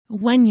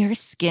When your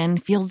skin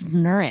feels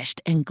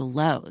nourished and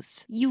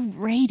glows, you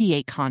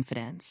radiate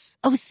confidence.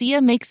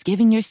 Osea makes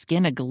giving your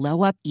skin a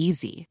glow up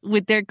easy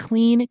with their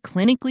clean,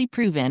 clinically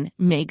proven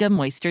Mega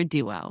Moisture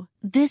Duo.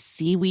 This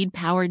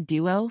seaweed-powered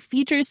duo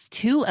features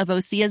two of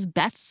Osea's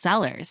best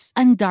sellers,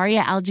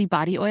 Undaria Algae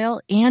Body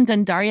Oil and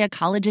Undaria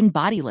Collagen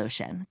Body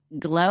Lotion.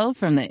 Glow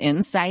from the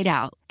inside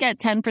out. Get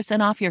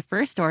 10% off your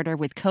first order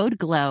with code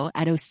GLOW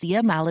at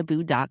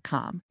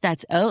OseaMalibu.com.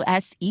 That's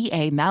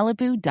OSEA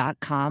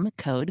Malibu.com,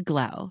 code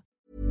GLOW.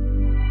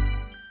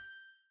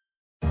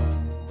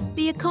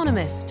 The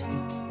Economist.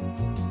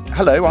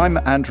 Hello, I'm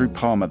Andrew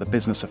Palmer, the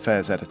Business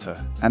Affairs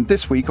Editor. And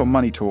this week on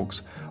Money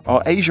Talks,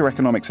 our Asia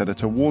Economics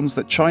Editor warns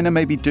that China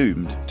may be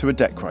doomed to a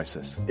debt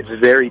crisis. It's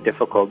very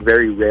difficult,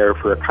 very rare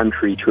for a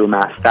country to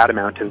amass that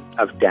amount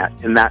of debt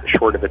in that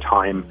short of a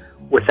time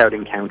without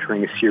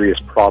encountering a serious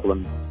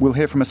problem. We'll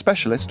hear from a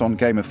specialist on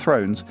Game of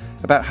Thrones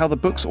about how the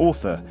book's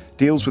author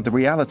deals with the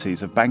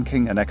realities of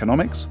banking and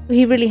economics.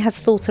 He really has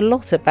thought a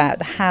lot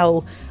about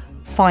how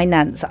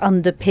finance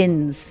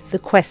underpins the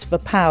quest for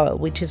power,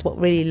 which is what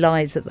really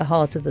lies at the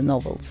heart of the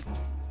novels.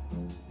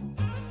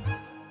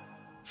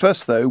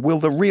 First, though, will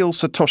the real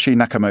Satoshi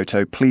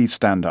Nakamoto please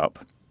stand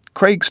up?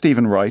 Craig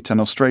Stephen Wright, an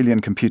Australian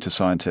computer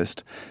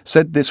scientist,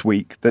 said this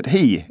week that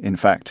he, in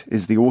fact,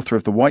 is the author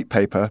of the white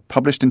paper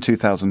published in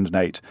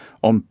 2008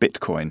 on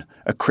Bitcoin,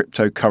 a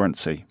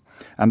cryptocurrency,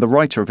 and the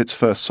writer of its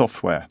first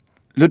software.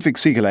 Ludwig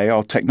Siegele,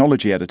 our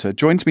technology editor,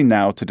 joins me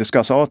now to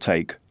discuss our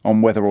take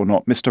on whether or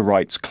not Mr.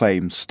 Wright's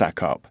claims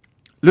stack up.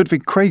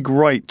 Ludwig, Craig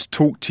Wright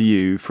talked to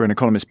you for an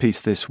Economist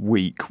piece this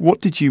week.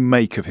 What did you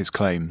make of his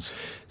claims?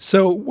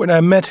 So when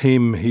I met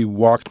him, he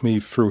walked me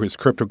through his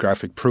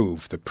cryptographic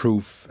proof, the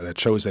proof that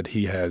shows that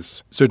he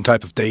has certain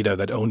type of data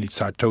that only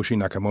Satoshi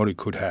Nakamoto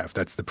could have.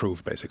 That's the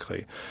proof,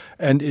 basically.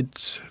 And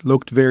it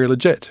looked very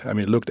legit. I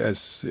mean, it looked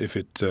as if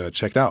it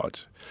checked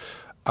out.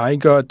 I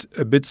got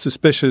a bit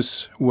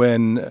suspicious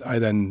when I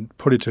then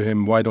put it to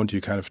him, why don't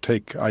you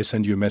I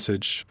send you a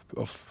message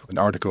of an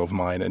article of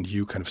mine and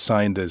you kind of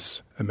sign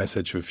this a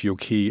message with your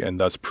key and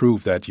thus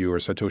prove that you are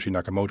Satoshi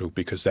Nakamoto,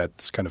 because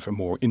that's kind of a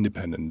more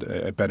independent,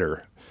 a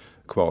better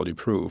quality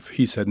proof.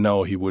 He said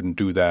no, he wouldn't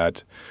do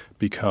that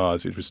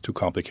because it was too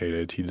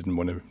complicated. He didn't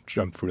want to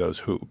jump through those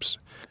hoops.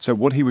 So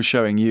what he was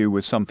showing you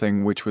was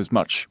something which was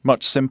much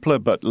simpler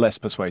but less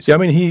persuasive. Yeah, I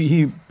mean,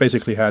 he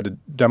basically had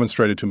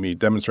demonstrated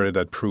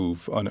that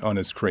proof on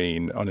his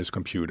screen, on his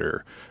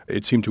computer.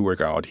 It seemed to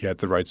work out. He had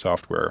the right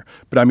software.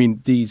 But I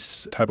mean,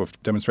 these type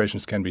of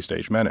demonstrations can be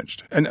stage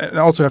managed. And I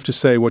also have to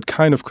say, what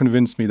kind of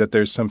convinced me that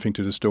there's something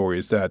to the story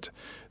is that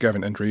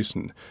Gavin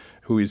Andresen,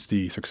 who is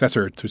the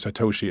successor to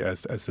Satoshi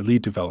as the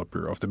lead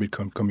developer of the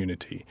Bitcoin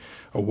community,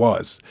 or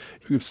was.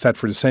 He sat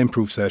for the same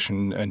proof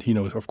session, and he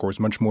knows, of course,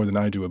 much more than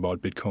I do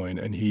about Bitcoin,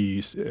 and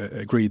he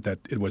agreed that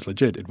it was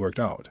legit, it worked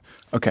out.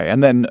 Okay,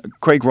 and then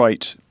Craig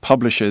Wright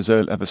publishes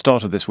at the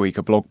start of this week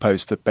a blog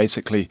post that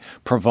basically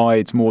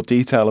provides more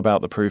detail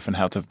about the proof and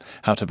how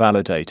to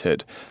validate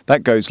it.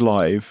 That goes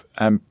live,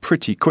 and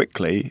pretty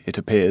quickly, it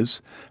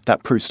appears,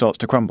 that proof starts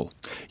to crumble.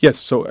 Yes,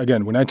 so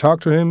again, when I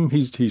talked to him,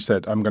 he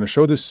said, I'm going to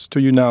show this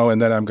to you now,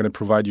 and then I'm going to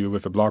provide you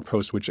with a blog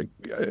post which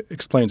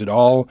explains it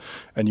all,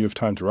 and you have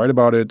time to write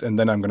about it, and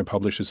then I'm going to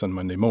publish this on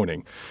Monday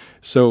morning.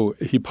 So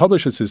he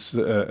publishes his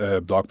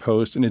blog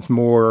post, and it's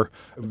more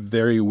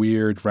very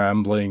weird,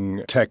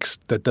 rambling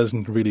text that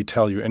doesn't really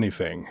tell you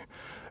anything.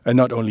 And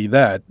not only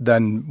that,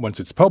 then once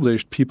it's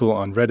published, people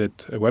on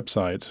Reddit, a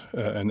website,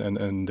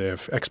 and they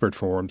have expert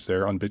forums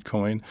there on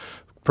Bitcoin,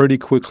 pretty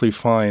quickly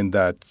find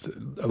that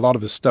a lot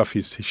of the stuff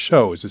he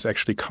shows is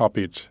actually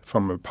copied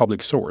from a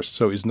public source,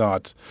 so is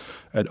not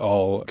at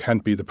all,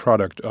 can't be the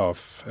product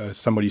of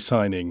somebody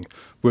signing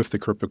with the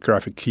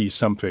cryptographic key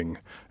something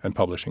and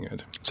publishing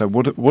it. So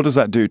what does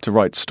that do to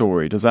Wright's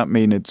story? Does that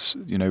mean it's,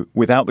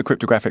 without the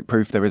cryptographic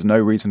proof, there is no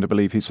reason to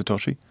believe he's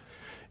Satoshi?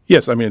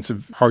 Yes, I mean, it's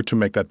hard to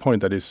make that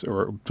point, that is,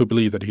 or to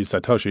believe that he's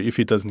Satoshi if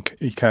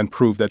he can't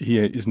prove that he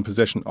is in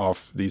possession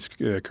of these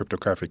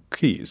cryptographic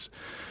keys.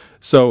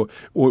 So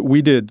what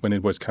we did when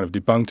it was kind of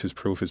debunked, his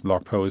proof, his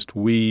blog post,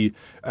 we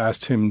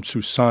asked him to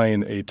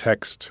sign a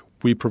text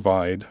we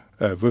provide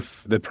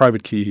with the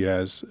private key he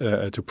has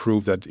to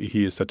prove that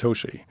he is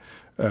Satoshi.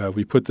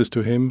 We put this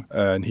to him,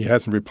 and he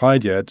hasn't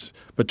replied yet.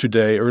 But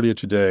earlier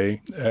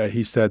today,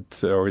 he said,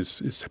 or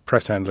his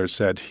press handler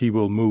said, he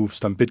will move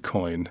some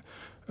Bitcoin,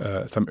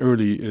 some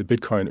early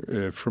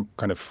Bitcoin from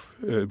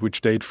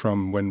which date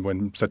from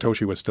when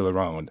Satoshi was still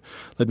around.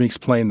 Let me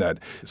explain that.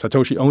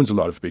 Satoshi owns a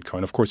lot of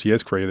Bitcoin. Of course, he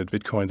has created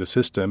Bitcoin, the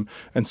system,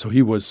 and so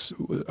he was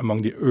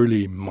among the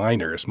early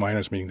miners.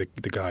 Miners meaning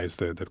the guys,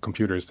 the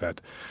computers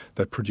that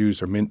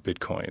produce or mint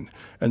Bitcoin.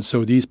 And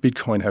so these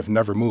Bitcoin have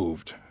never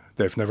moved.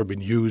 They've never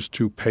been used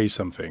to pay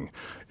something.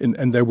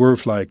 And they're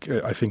worth, I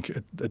think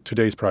at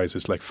today's price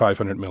is like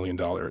 $500 million.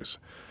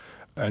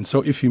 And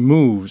so if he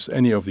moves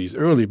any of these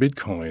early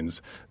Bitcoins,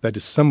 that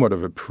is somewhat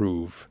of a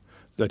proof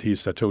that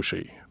he's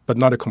Satoshi, but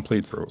not a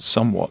complete proof.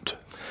 Somewhat.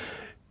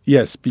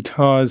 Yes,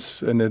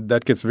 because, and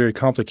that gets very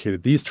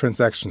complicated, these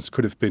transactions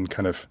could have been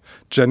kind of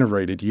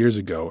generated years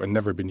ago and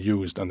never been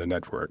used on the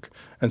network.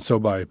 And so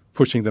by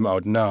pushing them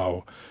out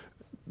now,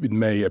 it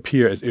may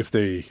appear as if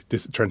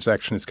this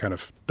transaction is kind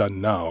of done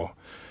now,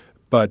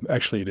 but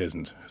actually it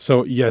isn't.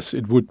 So yes,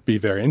 it would be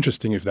very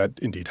interesting if that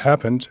indeed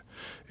happened,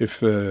 if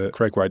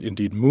Craig Wright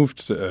indeed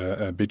moved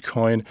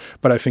Bitcoin.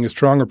 But I think a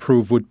stronger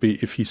proof would be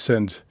if he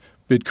sent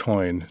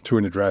Bitcoin to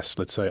an address.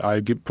 Let's say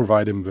I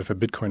provide him with a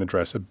Bitcoin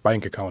address, a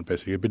bank account,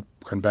 basically, a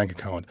Bitcoin bank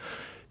account.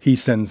 He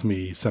sends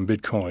me some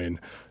Bitcoin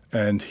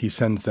and he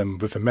sends them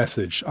with a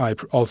message I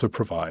also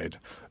provide.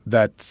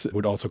 That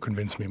would also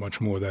convince me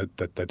much more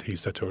that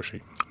he's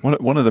Satoshi.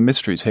 One of the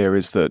mysteries here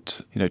is that,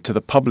 to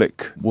the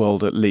public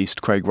world at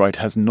least, Craig Wright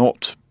has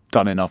not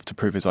done enough to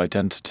prove his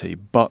identity,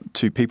 but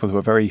to people who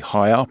are very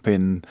high up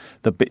in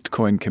the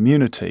Bitcoin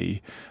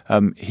community,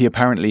 he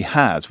apparently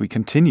has. We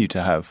continue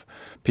to have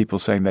people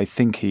saying they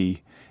think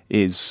he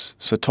is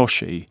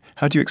Satoshi.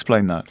 How do you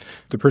explain that?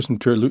 The person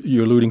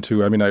you're alluding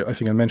to, I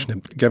think I mentioned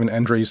him, Gavin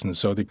Andresen,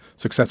 so the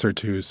successor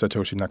to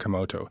Satoshi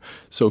Nakamoto.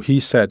 So he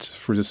sat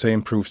through the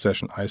same proof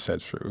session I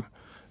sat through.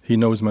 He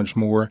knows much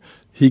more.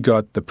 He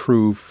got the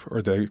proof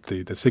or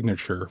the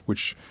signature,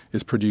 which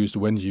is produced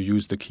when you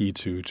use the key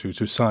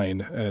to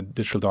sign a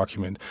digital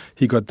document.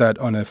 He got that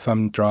on a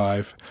thumb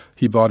drive.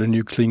 He bought a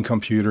new clean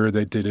computer.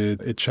 They did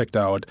it. It checked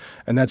out.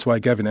 And that's why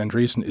Gavin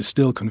Andresen is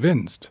still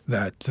convinced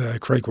that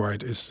Craig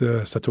Wright is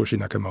Satoshi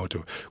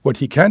Nakamoto. What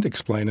he can't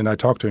explain, and I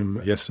talked to him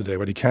yesterday,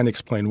 what he can't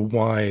explain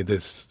why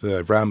this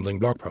rambling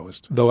blog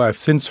post. Though I've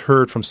since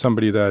heard from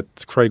somebody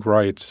that Craig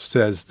Wright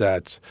says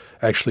that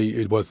actually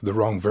it was the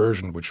wrong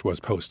version which was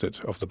posted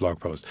of the blog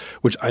post,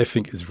 which I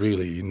think is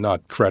really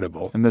not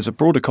credible. And there's a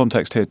broader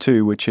context here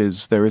too, which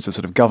is there is a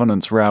sort of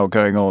governance row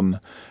going on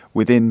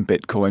within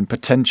Bitcoin.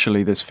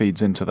 Potentially this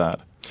feeds into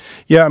that.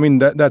 Yeah,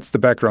 that's the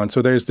background.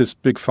 So there's this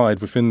big fight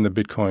within the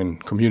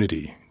Bitcoin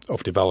community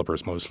of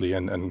developers mostly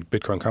and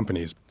Bitcoin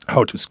companies,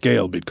 how to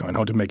scale Bitcoin,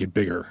 how to make it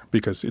bigger,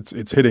 because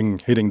it's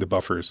hitting the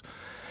buffers.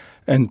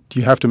 And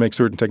you have to make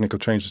certain technical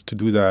changes to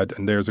do that.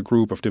 And there's a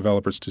group of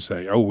developers to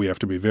say, we have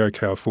to be very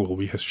careful.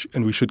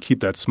 And we should keep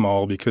that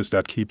small because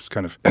that keeps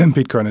kind of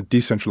Bitcoin a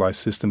decentralized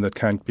system that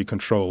can't be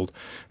controlled.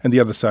 And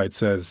the other side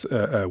says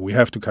we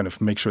have to kind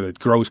of make sure that it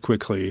grows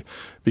quickly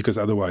because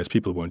otherwise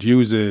people won't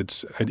use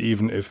it. And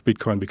even if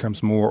Bitcoin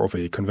becomes more of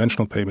a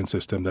conventional payment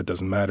system, that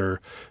doesn't matter.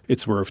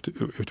 It's worth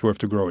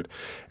to grow it.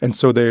 And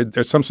so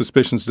there's some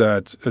suspicions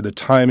that the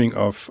timing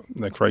of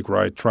Craig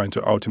Wright trying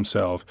to out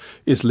himself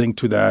is linked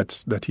to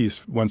that he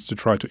wants to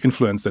try to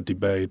influence that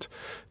debate.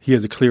 He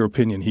has a clear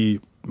opinion.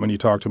 When you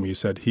talked to him, he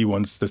said he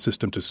wants the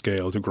system to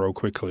scale, to grow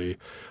quickly.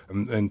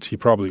 And he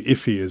probably,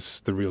 if he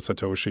is the real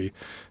Satoshi,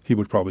 he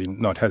would probably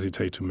not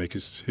hesitate to make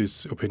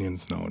his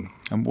opinions known.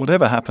 And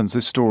whatever happens,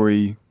 this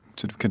story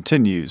sort of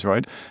continues,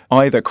 right?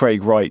 Either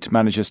Craig Wright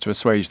manages to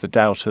assuage the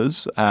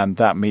doubters, and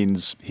that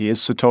means he is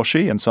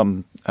Satoshi, and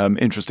some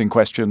interesting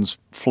questions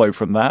flow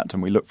from that,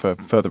 and we look for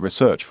further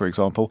research, for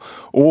example,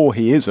 or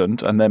he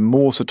isn't, and then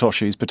more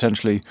Satoshis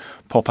potentially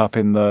pop up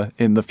in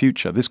the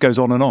future. This goes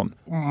on and on.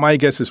 My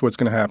guess is what's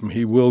going to happen.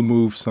 He will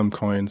move some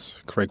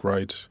coins, Craig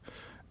Wright.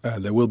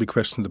 There will be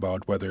questions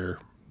about whether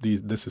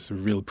this is a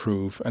real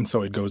proof, and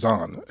so it goes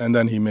on. And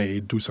then he may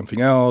do something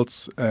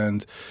else,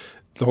 and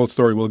the whole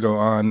story will go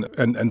on,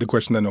 and the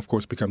question then, of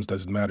course, becomes,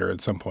 does it matter? At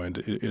some point,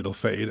 it'll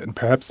fade, and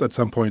perhaps at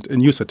some point a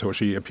new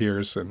Satoshi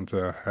appears and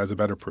has a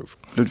better proof.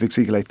 Ludwig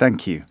Siegele,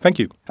 thank you. Thank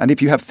you. And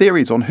if you have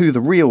theories on who the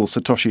real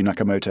Satoshi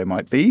Nakamoto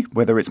might be,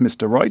 whether it's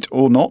Mr. Wright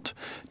or not,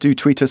 do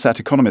tweet us at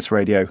Economist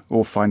Radio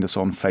or find us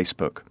on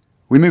Facebook.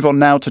 We move on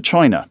now to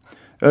China.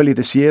 Early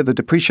this year, the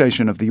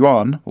depreciation of the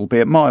yuan,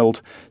 albeit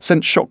mild,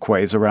 sent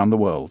shockwaves around the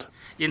world.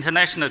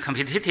 International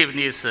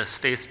competitiveness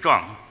stays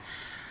strong.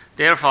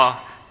 Therefore,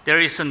 there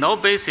is no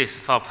basis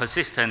for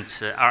persistent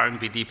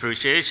RMB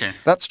depreciation.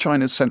 That's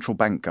China's central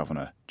bank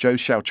governor, Zhou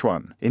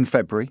Xiaochuan, in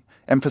February,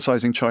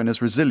 emphasizing China's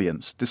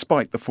resilience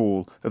despite the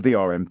fall of the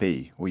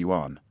RMB, or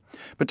yuan.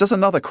 But does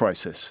another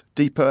crisis,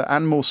 deeper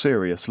and more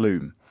serious,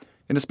 loom?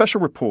 In a special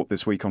report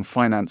this week on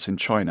finance in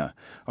China,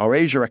 our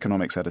Asia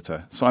economics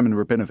editor, Simon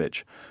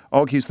Rabinovich,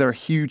 argues there are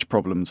huge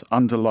problems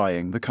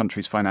underlying the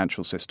country's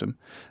financial system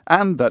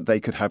and that they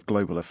could have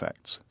global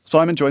effects.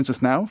 Simon joins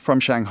us now from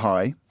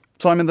Shanghai.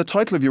 Simon, the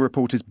title of your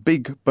report is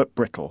Big but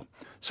Brittle.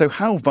 So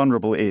how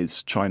vulnerable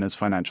is China's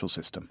financial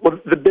system? Well,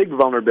 the big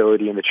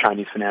vulnerability in the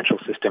Chinese financial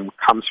system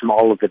comes from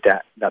all of the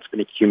debt that's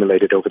been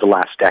accumulated over the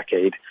last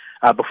decade.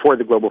 Before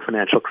the global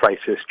financial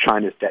crisis,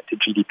 China's debt to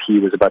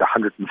GDP was about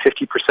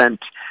 150%.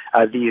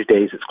 These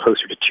days, it's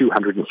closer to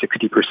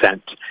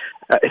 260%.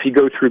 If you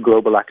go through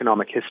global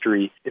economic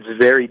history, it's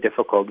very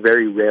difficult,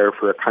 very rare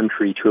for a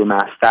country to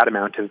amass that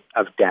amount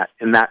of debt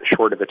in that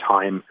short of a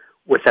time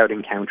without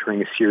encountering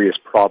a serious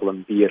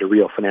problem, be it a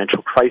real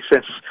financial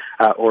crisis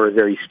or a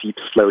very steep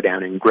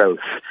slowdown in growth.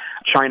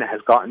 China has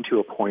gotten to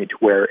a point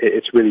where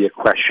it's really a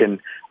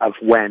question of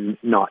when,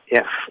 not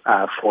if,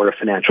 for a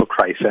financial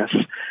crisis.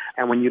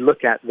 And when you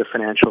look at the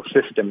financial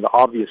system, the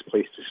obvious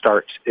place to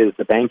start is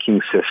the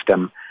banking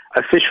system.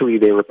 Officially,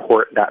 they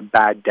report that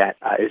bad debt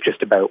is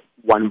just about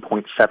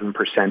 1.7%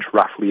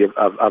 roughly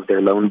of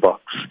their loan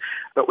books.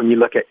 But when you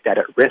look at debt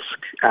at risk,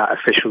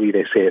 officially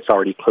they say it's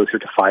already closer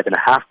to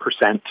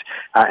 5.5%.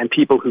 And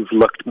people who've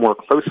looked more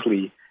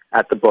closely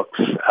at the books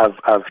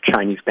of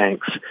Chinese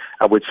banks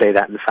would say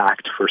that, in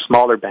fact, for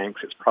smaller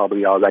banks, it's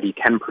probably already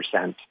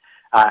 10%.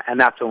 And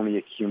that's only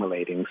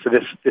accumulating. So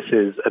this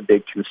is a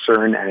big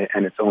concern,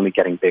 and it's only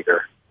getting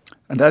bigger.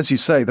 And as you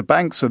say, the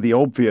banks are the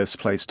obvious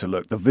place to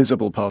look, the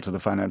visible part of the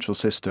financial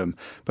system.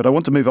 But I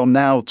want to move on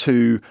now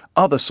to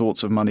other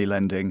sorts of money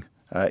lending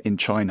in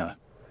China.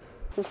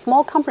 The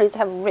small companies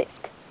have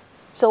risk.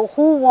 So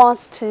who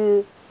wants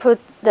to put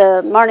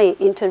the money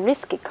into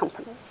risky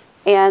companies?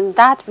 And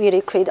that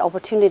really creates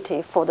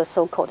opportunity for the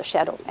so-called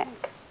shadow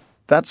bank.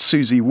 That's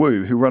Susie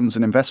Wu, who runs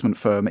an investment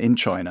firm in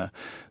China.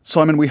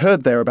 Simon, we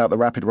heard there about the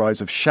rapid rise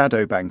of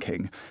shadow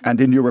banking.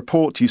 And in your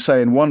report, you say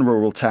in one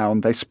rural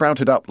town, they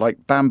sprouted up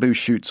like bamboo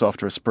shoots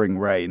after a spring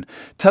rain.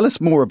 Tell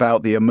us more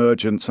about the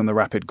emergence and the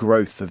rapid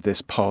growth of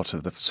this part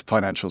of the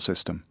financial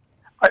system.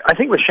 I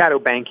think with shadow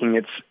banking,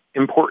 it's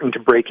important to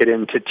break it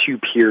into two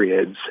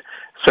periods.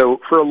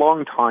 So for a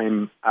long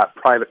time,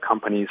 private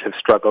companies have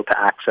struggled to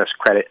access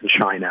credit in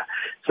China.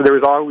 So there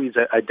was always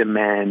a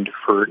demand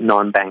for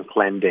non-bank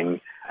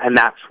lending. And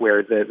that's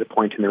where the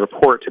point in the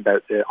report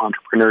about the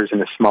entrepreneurs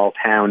in a small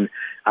town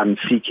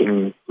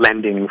seeking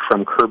lending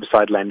from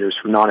curbside lenders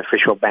from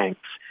non-official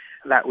banks,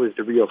 that was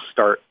the real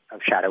start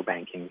of shadow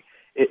banking.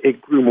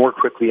 It grew more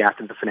quickly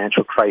after the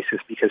financial crisis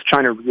because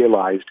China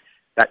realized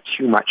that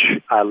too much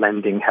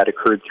lending had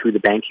occurred through the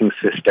banking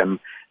system.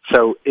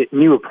 So it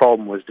knew a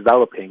problem was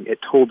developing. It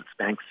told its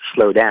banks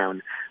to slow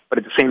down, but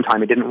at the same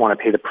time, it didn't want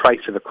to pay the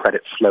price of a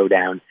credit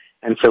slowdown.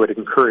 And so it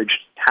encouraged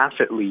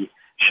tacitly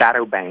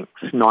shadow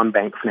banks,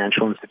 non-bank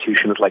financial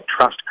institutions like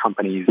trust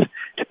companies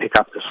to pick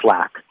up the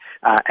slack.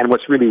 And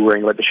what's really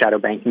worrying about the shadow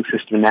banking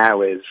system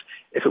now is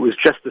if it was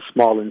just the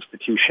small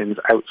institutions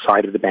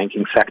outside of the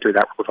banking sector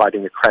that were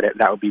providing the credit,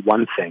 that would be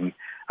one thing.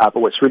 But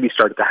what's really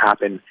started to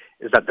happen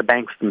is that the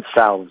banks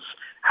themselves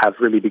have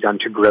really begun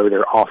to grow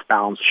their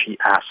off-balance sheet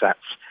assets.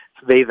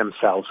 So they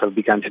themselves have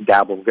begun to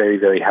dabble very,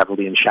 very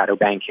heavily in shadow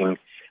banking,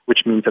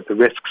 which means that the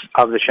risks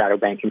of the shadow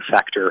banking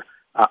sector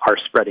are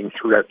spreading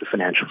throughout the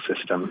financial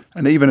system.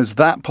 And even as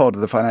that part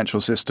of the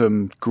financial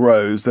system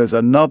grows, there's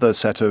another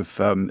set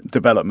of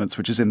developments,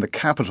 which is in the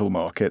capital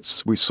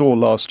markets. We saw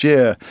last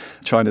year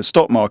China's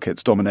stock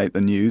markets dominate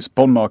the news.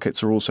 Bond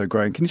markets are also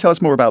growing. Can you tell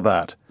us more about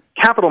that?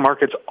 Capital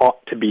markets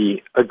ought to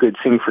be a good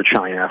thing for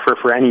China,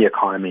 for any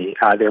economy.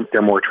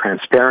 They're more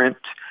transparent.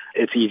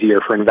 It's easier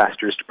for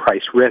investors to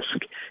price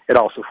risk. It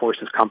also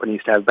forces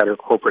companies to have better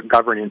corporate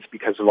governance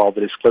because of all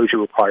the disclosure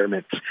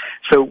requirements.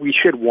 So we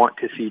should want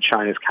to see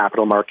China's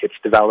capital markets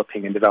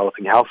developing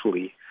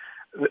healthily.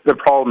 The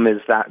problem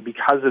is that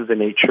because of the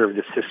nature of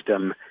the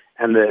system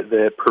and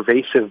the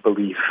pervasive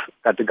belief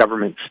that the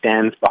government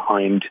stands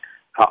behind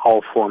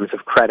all forms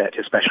of credit,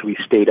 especially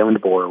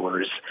state-owned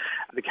borrowers,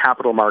 the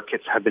capital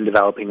markets have been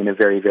developing in a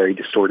very, very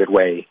distorted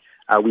way.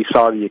 We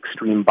saw the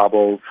extreme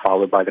bubble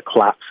followed by the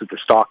collapse of the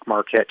stock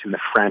market and the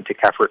frantic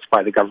efforts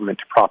by the government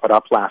to prop it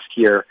up last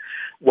year.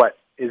 What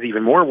is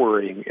even more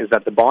worrying is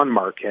that the bond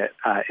market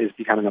is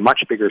becoming a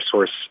much bigger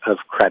source of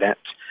credit,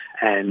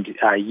 and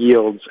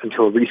yields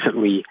until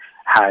recently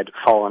had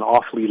fallen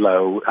awfully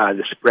low.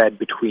 The spread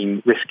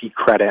between risky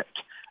credit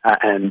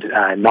and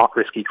not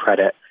risky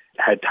credit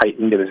had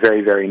tightened. It was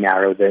very, very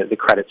narrow, the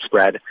credit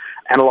spread,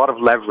 and a lot of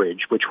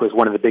leverage, which was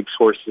one of the big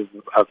sources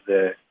of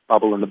the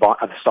bubble in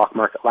the stock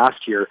market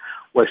last year,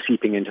 was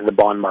seeping into the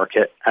bond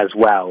market as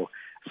well.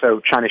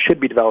 So China should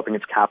be developing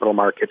its capital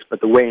markets,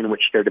 but the way in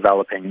which they're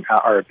developing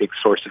are a big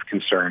source of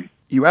concern.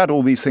 You add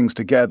all these things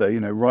together,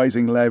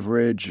 rising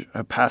leverage,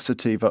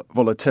 opacity,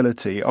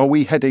 volatility. Are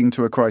we heading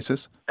to a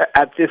crisis?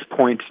 At this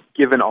point,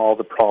 given all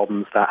the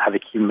problems that have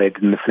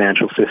accumulated in the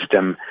financial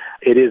system,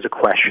 it is a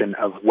question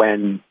of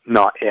when,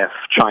 not if,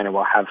 China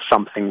will have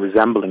something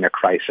resembling a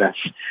crisis.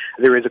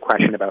 There is a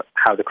question about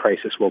how the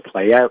crisis will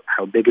play out,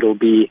 how big it will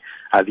be,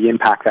 the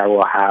impact that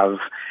will have.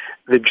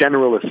 The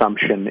general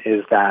assumption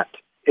is that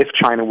if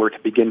China were to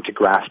begin to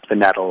grasp the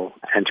nettle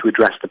and to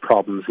address the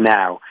problems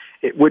now,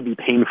 it would be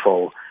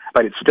painful,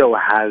 but it still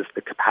has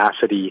the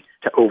capacity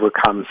to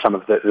overcome some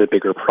of the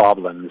bigger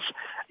problems.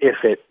 If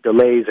it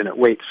delays and it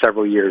waits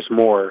several years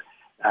more,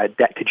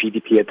 debt to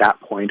GDP at that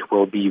point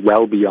will be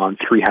well beyond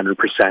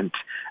 300%.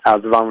 The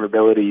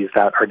vulnerabilities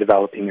that are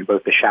developing in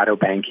both the shadow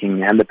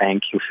banking and the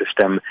banking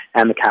system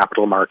and the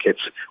capital markets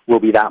will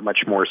be that much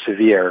more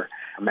severe.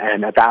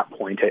 And at that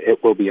point,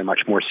 it will be a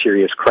much more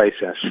serious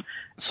crisis.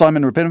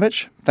 Simon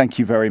Rabinovich, thank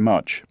you very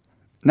much.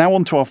 Now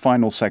on to our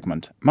final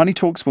segment. Money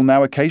Talks will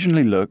now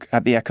occasionally look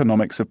at the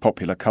economics of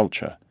popular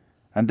culture.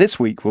 And this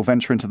week we'll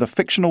venture into the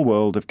fictional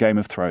world of Game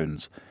of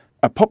Thrones,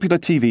 a popular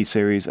TV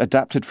series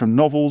adapted from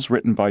novels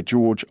written by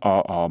George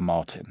R.R.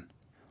 Martin.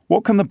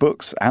 What can the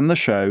books and the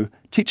show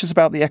teach us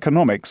about the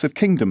economics of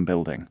kingdom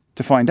building?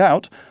 To find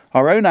out,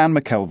 our own Anne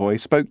McElvoy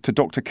spoke to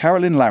Dr.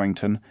 Carolyn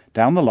Larrington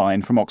down the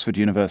line from Oxford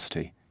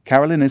University.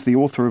 Carolyn is the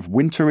author of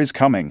Winter is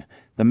Coming,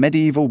 the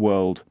medieval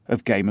world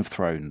of Game of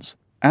Thrones,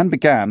 and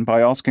began by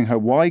asking her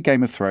why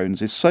Game of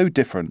Thrones is so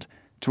different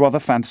to other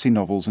fantasy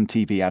novels and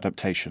TV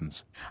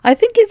adaptations. I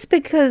think it's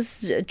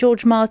because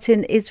George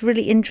Martin is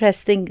really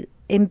interested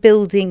in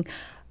building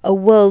a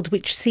world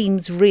which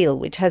seems real,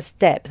 which has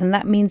depth, and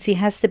that means he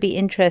has to be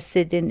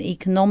interested in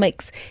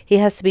economics, he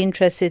has to be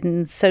interested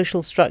in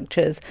social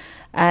structures,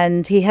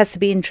 and he has to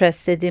be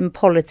interested in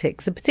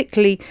politics, and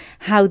particularly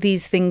how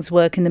these things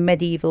work in the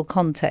medieval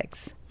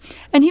context.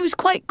 And he was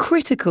quite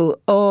critical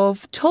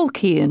of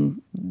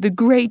Tolkien, the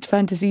great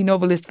fantasy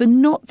novelist, for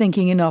not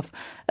thinking enough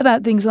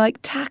about things like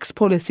tax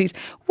policies.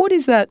 What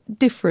is that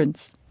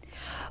difference?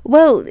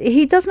 Well,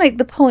 he does make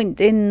the point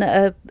in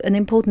an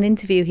important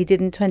interview he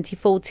did in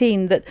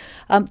 2014 that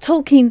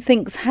Tolkien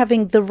thinks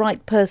having the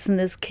right person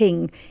as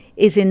king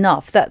is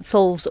enough. That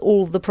solves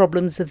all the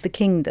problems of the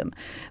kingdom.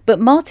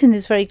 But Martin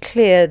is very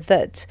clear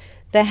that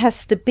there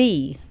has to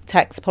be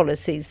tax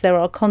policies. There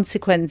are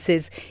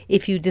consequences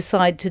if you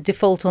decide to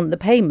default on the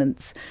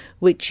payments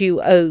which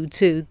you owe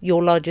to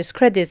your largest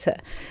creditor.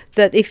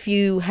 That if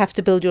you have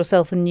to build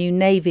yourself a new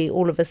navy,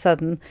 all of a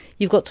sudden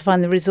you've got to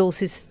find the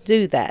resources to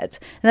do that.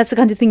 And that's the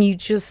kind of thing you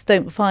just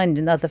don't find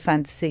in other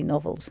fantasy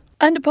novels.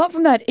 And apart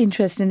from that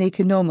interest in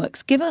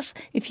economics, give us,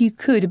 if you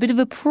could, a bit of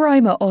a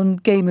primer on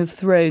Game of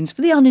Thrones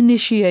for the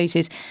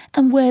uninitiated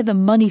and where the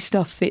money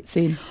stuff fits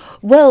in.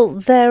 Well,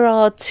 there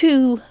are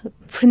two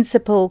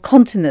principal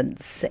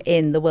continents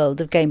in the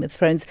world of Game of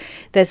Thrones.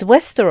 There's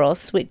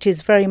Westeros, which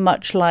is very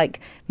much like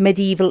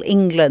medieval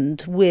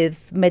England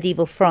with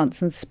medieval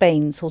France and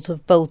Spain sort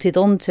of bolted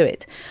onto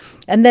it.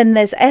 And then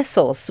there's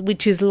Essos,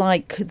 which is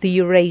like the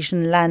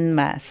Eurasian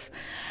landmass.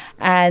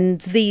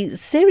 And the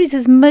series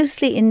is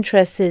mostly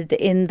interested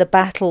in the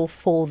battle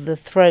for the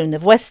throne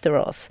of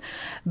Westeros,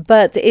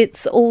 but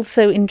it's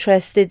also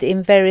interested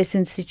in various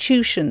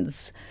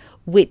institutions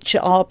which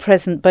are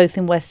present both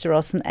in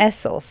Westeros and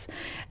Essos.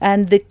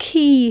 And the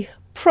key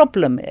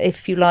problem,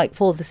 if you like,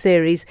 for the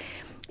series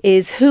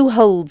is who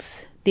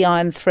holds the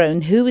Iron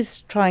Throne, who is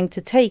trying to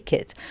take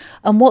it,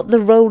 and what the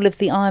role of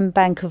the Iron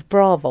Bank of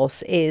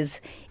Braavos is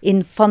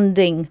in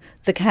funding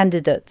the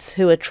candidates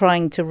who are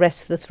trying to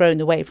wrest the throne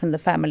away from the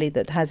family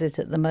that has it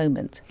at the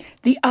moment.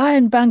 The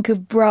Iron Bank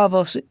of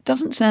Braavos, it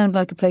doesn't sound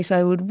like a place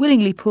I would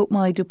willingly put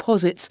my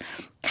deposits.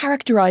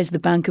 Characterise the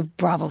Bank of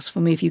Braavos for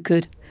me if you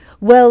could.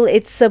 Well,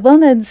 it's a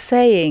well-known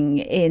saying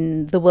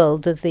in the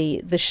world of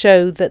the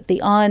show that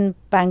the Iron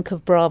Bank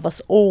of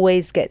Braavos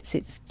always gets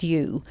its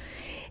due.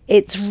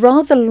 It's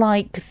rather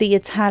like the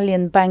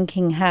Italian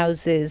banking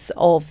houses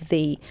of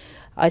the,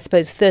 I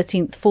suppose,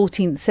 13th,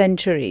 14th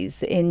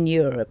centuries in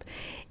Europe.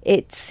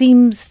 It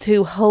seems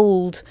to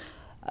hold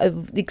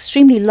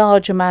extremely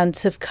large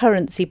amounts of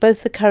currency,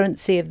 both the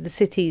currency of the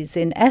cities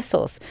in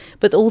Essos,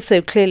 but also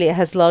clearly it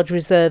has large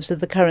reserves of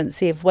the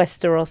currency of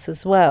Westeros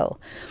as well.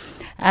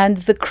 And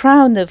the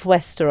crown of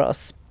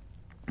Westeros,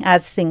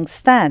 as things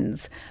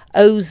stands,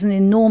 owes an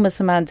enormous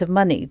amount of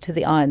money to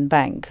the Iron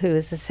Bank, who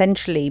has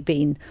essentially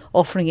been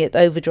offering it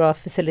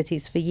overdraft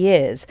facilities for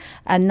years,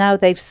 and now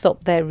they've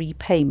stopped their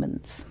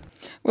repayments.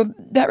 Well,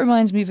 that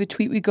reminds me of a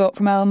tweet we got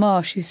from Al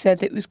Marsh, who said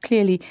that it was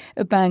clearly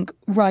a bank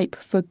ripe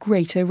for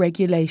greater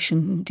regulation,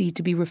 indeed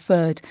to be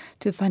referred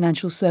to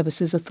financial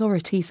services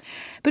authorities.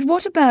 But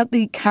what about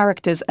the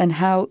characters and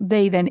how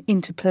they then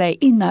interplay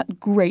in that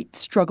great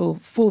struggle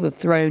for the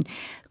throne?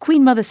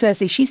 Queen Mother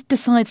Cersei, she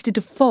decides to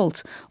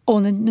default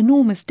on an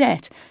enormous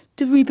debt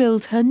to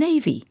rebuild her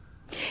navy.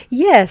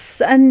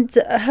 Yes, and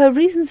her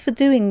reasons for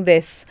doing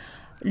this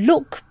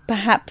look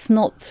perhaps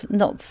not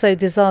so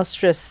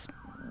disastrous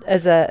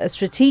as a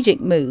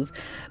strategic move,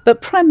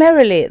 but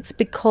primarily it's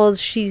because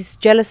she's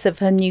jealous of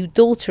her new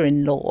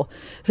daughter-in-law,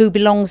 who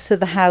belongs to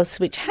the house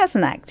which has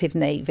an active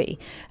navy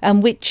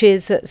and which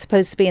is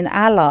supposed to be an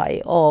ally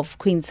of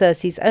Queen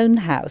Cersei's own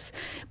house,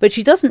 but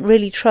she doesn't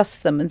really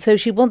trust them, and so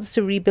she wants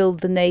to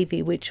rebuild the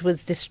navy which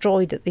was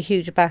destroyed at the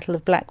huge Battle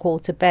of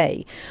Blackwater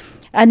Bay.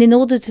 And in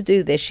order to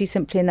do this, she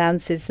simply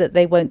announces that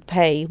they won't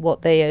pay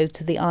what they owe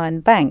to the Iron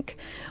Bank,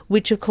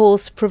 which of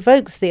course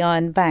provokes the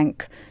Iron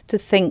Bank to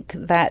think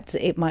that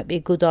it might be a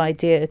good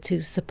idea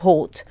to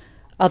support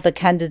other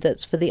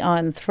candidates for the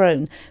Iron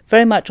Throne,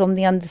 very much on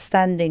the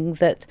understanding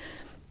that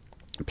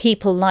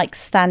people like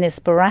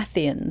Stannis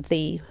Baratheon,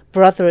 the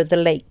brother of the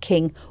late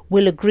king,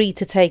 will agree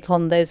to take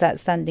on those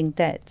outstanding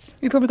debts.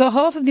 We've probably got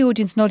half of the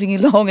audience nodding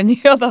along and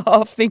the other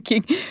half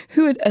thinking,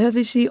 who on earth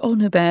is she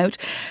on about?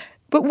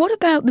 But what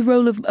about the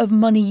role of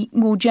money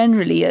more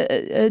generally?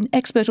 An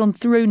expert on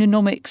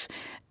throneonomics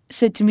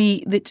said to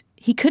me that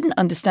he couldn't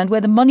understand where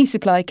the money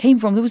supply came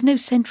from. There was no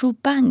central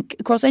bank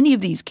across any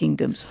of these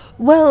kingdoms.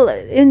 Well,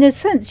 in a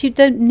sense, you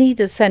don't need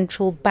a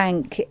central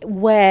bank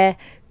where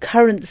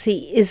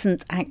currency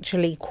isn't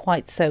actually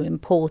quite so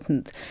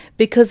important,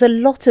 because a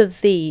lot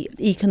of the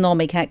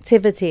economic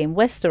activity in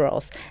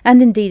Westeros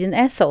and indeed in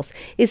Essos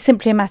is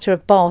simply a matter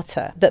of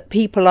barter, that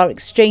people are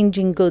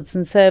exchanging goods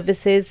and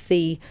services.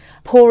 The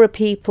Poorer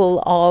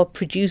people are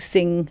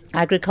producing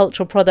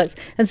agricultural products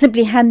and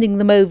simply handing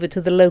them over to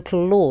the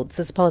local lords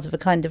as part of a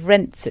kind of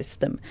rent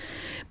system.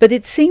 But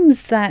it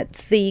seems that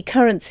the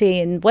currency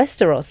in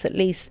Westeros, at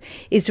least,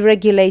 is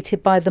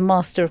regulated by the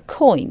master of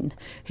coin,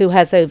 who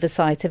has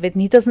oversight of it,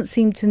 and he doesn't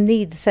seem to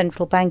need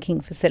central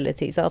banking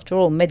facilities. After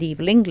all,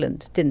 medieval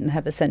England didn't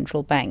have a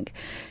central bank.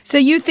 So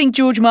you think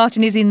George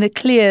Martin is in the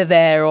clear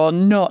there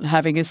on not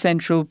having a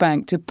central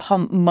bank to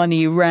pump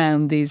money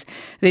around these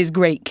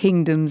great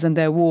kingdoms and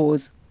their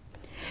wars?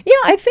 Yeah,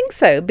 I think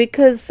so,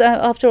 because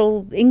after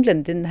all,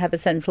 England didn't have a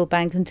central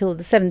bank until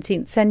the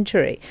 17th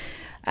century.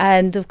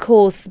 And of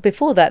course,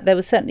 before that, there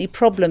were certainly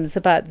problems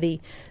about the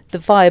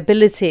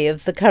viability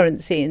of the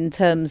currency in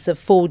terms of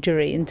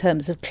forgery, in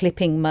terms of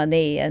clipping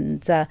money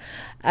and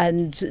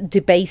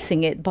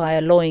debasing it by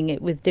alloying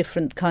it with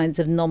different kinds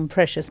of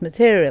non-precious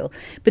material.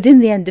 But in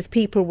the end, if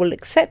people will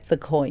accept the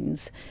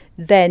coins,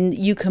 then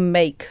you can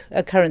make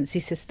a currency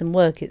system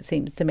work, it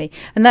seems to me.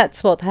 And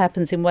that's what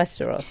happens in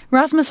Westeros.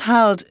 Rasmus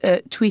Hald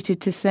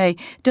tweeted to say,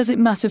 does it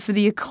matter for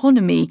the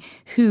economy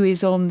who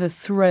is on the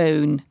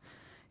throne?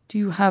 Do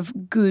you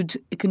have good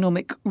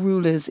economic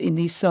rulers in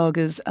these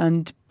sagas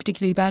and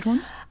particularly bad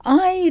ones?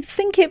 I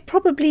think it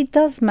probably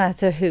does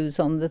matter who's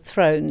on the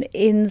throne,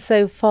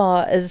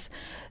 insofar as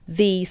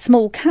the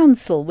small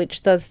council,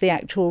 which does the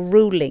actual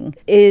ruling,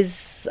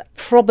 is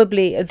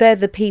probably, they're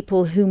the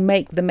people who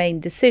make the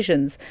main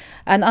decisions.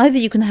 And either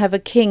you can have a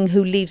king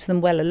who leaves them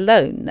well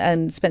alone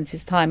and spends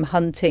his time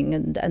hunting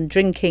and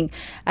drinking,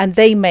 and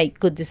they make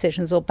good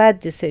decisions or bad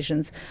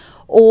decisions,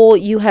 or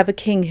you have a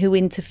king who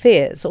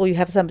interferes, or you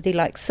have somebody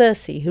like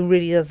Cersei who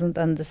really doesn't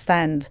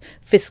understand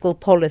fiscal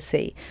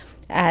policy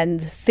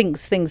and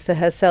thinks things to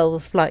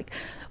herself like,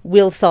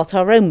 we'll start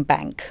our own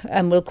bank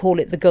and we'll call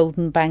it the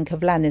Golden Bank of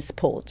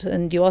Lannisport.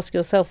 And you ask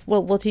yourself,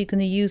 well, what are you going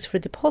to use for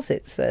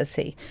deposits,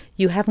 Cersei?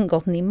 You haven't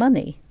got any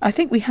money. I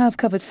think we have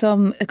covered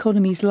some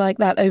economies like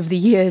that over the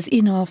years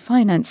in our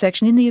finance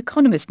section in The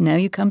Economist. Now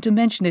you come to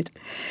mention it.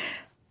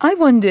 I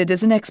wondered,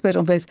 as an expert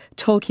on both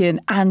Tolkien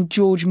and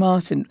George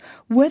Martin,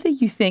 whether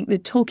you think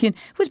that Tolkien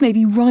was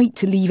maybe right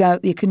to leave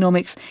out the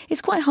economics.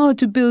 It's quite hard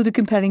to build a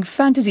compelling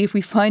fantasy if we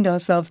find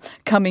ourselves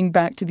coming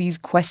back to these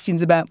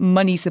questions about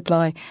money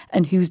supply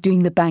and who's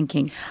doing the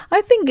banking.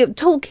 I think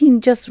Tolkien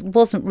just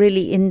wasn't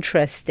really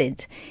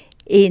interested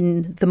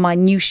in the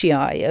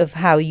minutiae of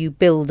how you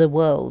build a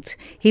world.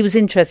 He was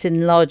interested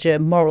in larger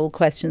moral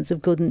questions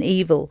of good and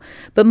evil.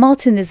 But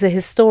Martin is a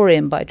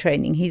historian by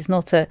training. He's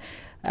not a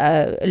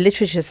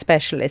literature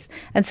specialist,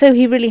 and so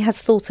he really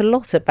has thought a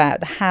lot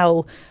about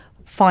how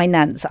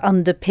finance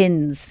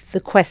underpins the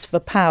quest for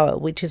power,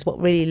 which is what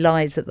really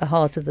lies at the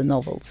heart of the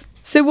novels.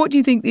 So what do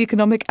you think the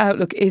economic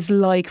outlook is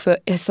like for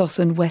Essos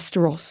and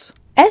Westeros?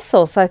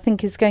 Essos, I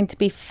think, is going to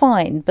be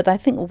fine, but I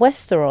think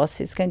Westeros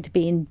is going to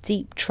be in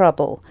deep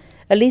trouble.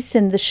 At least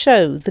in the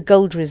show, the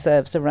gold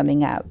reserves are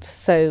running out,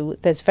 so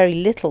there's very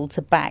little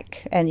to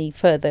back any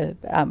further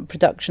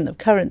production of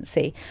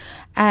currency.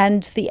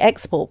 And the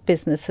export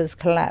business has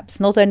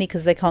collapsed, not only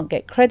because they can't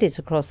get credit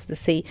across the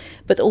sea,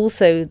 but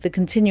also the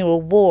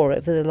continual war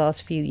over the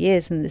last few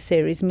years in the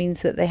series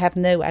means that they have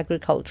no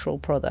agricultural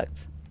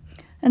products.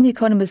 And The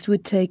Economist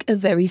would take a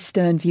very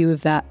stern view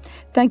of that.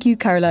 Thank you,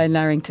 Caroline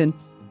Larrington.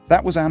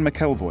 That was Anne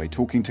McElvoy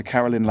talking to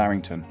Carolyn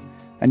Larrington.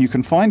 And you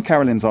can find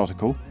Carolyn's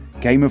article,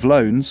 Game of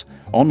Loans,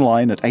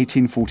 online at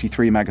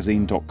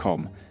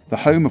 1843magazine.com, the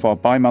home of our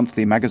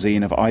bi-monthly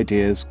magazine of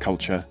ideas,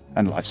 culture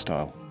and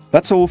lifestyle.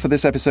 That's all for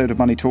this episode of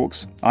Money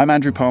Talks. I'm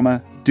Andrew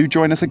Palmer. Do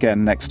join us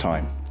again next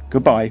time.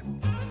 Goodbye.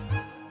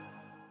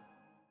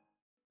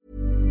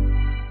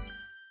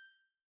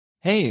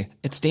 Hey,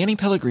 it's Danny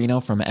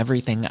Pellegrino from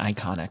Everything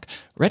Iconic.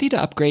 Ready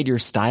to upgrade your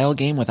style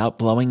game without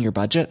blowing your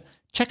budget?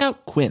 Check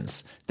out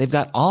Quince. They've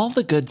got all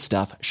the good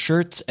stuff,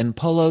 shirts and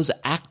polos,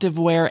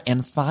 activewear,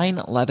 and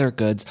fine leather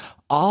goods,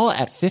 all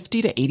at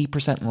 50 to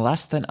 80%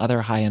 less than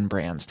other high-end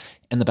brands.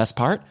 And the best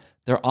part?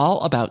 They're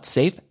all about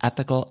safe,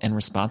 ethical, and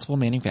responsible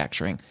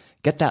manufacturing.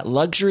 Get that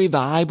luxury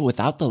vibe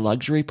without the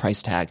luxury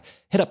price tag.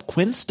 Hit up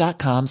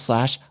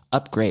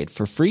quince.com/upgrade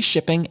for free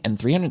shipping and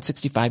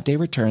 365-day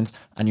returns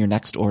on your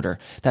next order.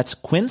 That's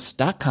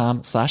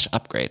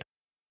quince.com/upgrade.